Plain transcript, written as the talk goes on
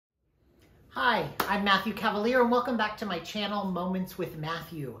Hi, I'm Matthew Cavalier and welcome back to my channel, Moments with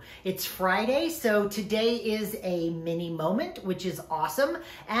Matthew. It's Friday, so today is a mini moment, which is awesome.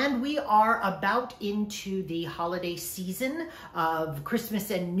 And we are about into the holiday season of Christmas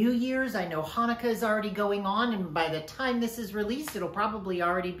and New Year's. I know Hanukkah is already going on, and by the time this is released, it'll probably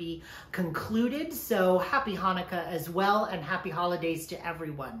already be concluded. So happy Hanukkah as well, and happy holidays to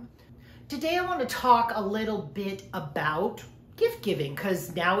everyone. Today I want to talk a little bit about gift giving,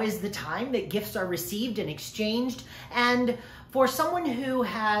 because now is the time that gifts are received and exchanged. And for someone who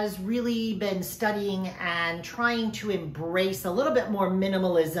has really been studying and trying to embrace a little bit more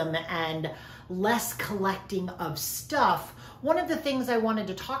minimalism and less collecting of stuff, one of the things I wanted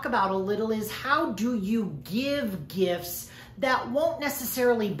to talk about a little is how do you give gifts that won't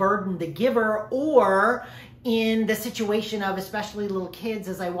necessarily burden the giver, or in the situation of especially little kids,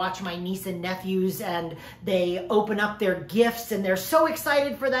 as I watch my niece and nephews and they open up their gifts and they're so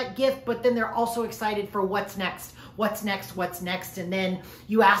excited for that gift, but then they're also excited for what's next, what's next, what's next. And then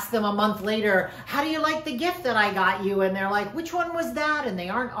you ask them a month later, how do you like the gift that I got you? And they're like, which one was that? And they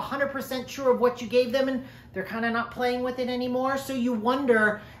aren't 100% sure of what you gave them, and they're kind of not playing with it anymore. So you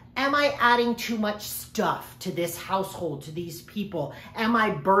wonder, am I adding too much stuff to this household, to these people? Am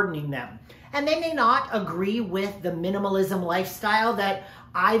I burdening them? And they may not agree with the minimalism lifestyle that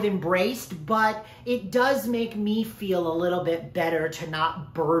I've embraced, but it does make me feel a little bit better to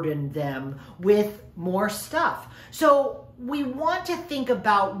not burden them with more stuff. So we want to think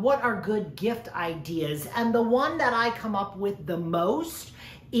about what are good gift ideas. And the one that I come up with the most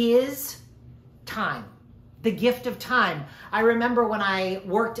is time. The gift of time. I remember when I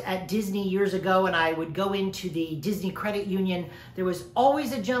worked at Disney years ago and I would go into the Disney Credit Union, there was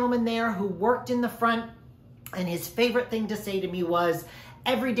always a gentleman there who worked in the front, and his favorite thing to say to me was,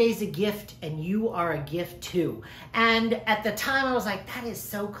 every day's a gift and you are a gift too. And at the time I was like, that is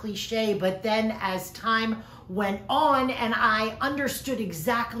so cliche. But then as time went on and I understood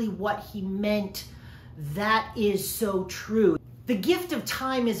exactly what he meant, that is so true. The gift of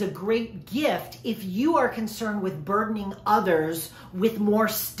time is a great gift if you are concerned with burdening others with more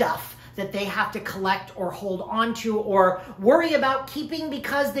stuff that they have to collect or hold on to or worry about keeping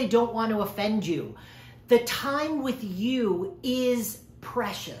because they don't want to offend you. The time with you is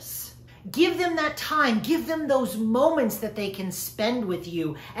precious. Give them that time. Give them those moments that they can spend with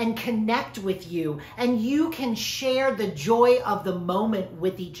you and connect with you, and you can share the joy of the moment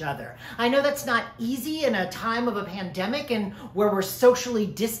with each other. I know that's not easy in a time of a pandemic and where we're socially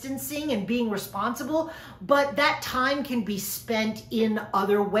distancing and being responsible, but that time can be spent in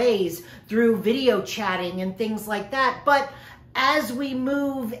other ways through video chatting and things like that. But as we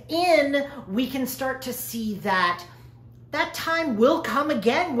move in, we can start to see that time will come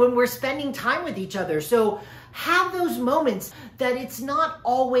again when we're spending time with each other. So have those moments that it's not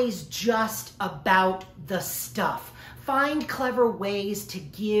always just about the stuff. Find clever ways to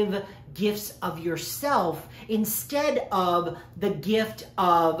give gifts of yourself instead of the gift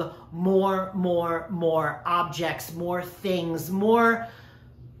of more objects, more things, more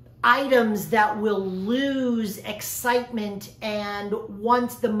items that will lose excitement, and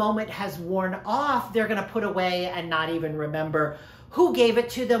once the moment has worn off, they're going to put away and not even remember who gave it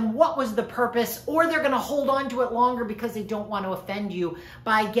to them, what was the purpose, or they're going to hold on to it longer because they don't want to offend you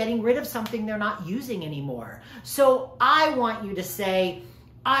by getting rid of something they're not using anymore. So I want you to say,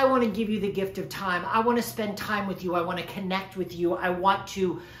 I want to give you the gift of time. I want to spend time with you. I want to connect with you. I want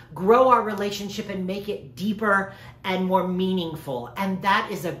to grow our relationship and make it deeper and more meaningful. And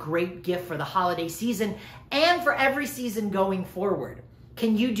that is a great gift for the holiday season and for every season going forward.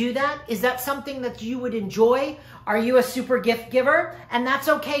 Can you do that? Is that something that you would enjoy? Are you a super gift giver? And that's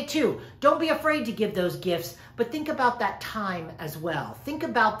okay too. Don't be afraid to give those gifts, but think about that time as well. Think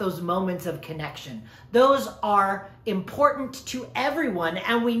about those moments of connection. Those are important to everyone,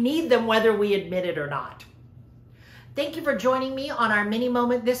 and we need them whether we admit it or not. Thank you for joining me on our mini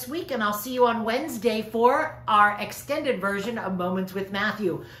moment this week, and I'll see you on Wednesday for our extended version of Moments with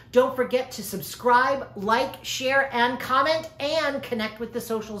Matthew. Don't forget to subscribe, like, share, and comment, and connect with the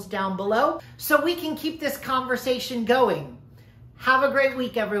socials down below so we can keep this conversation going. Have a great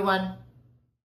week, everyone.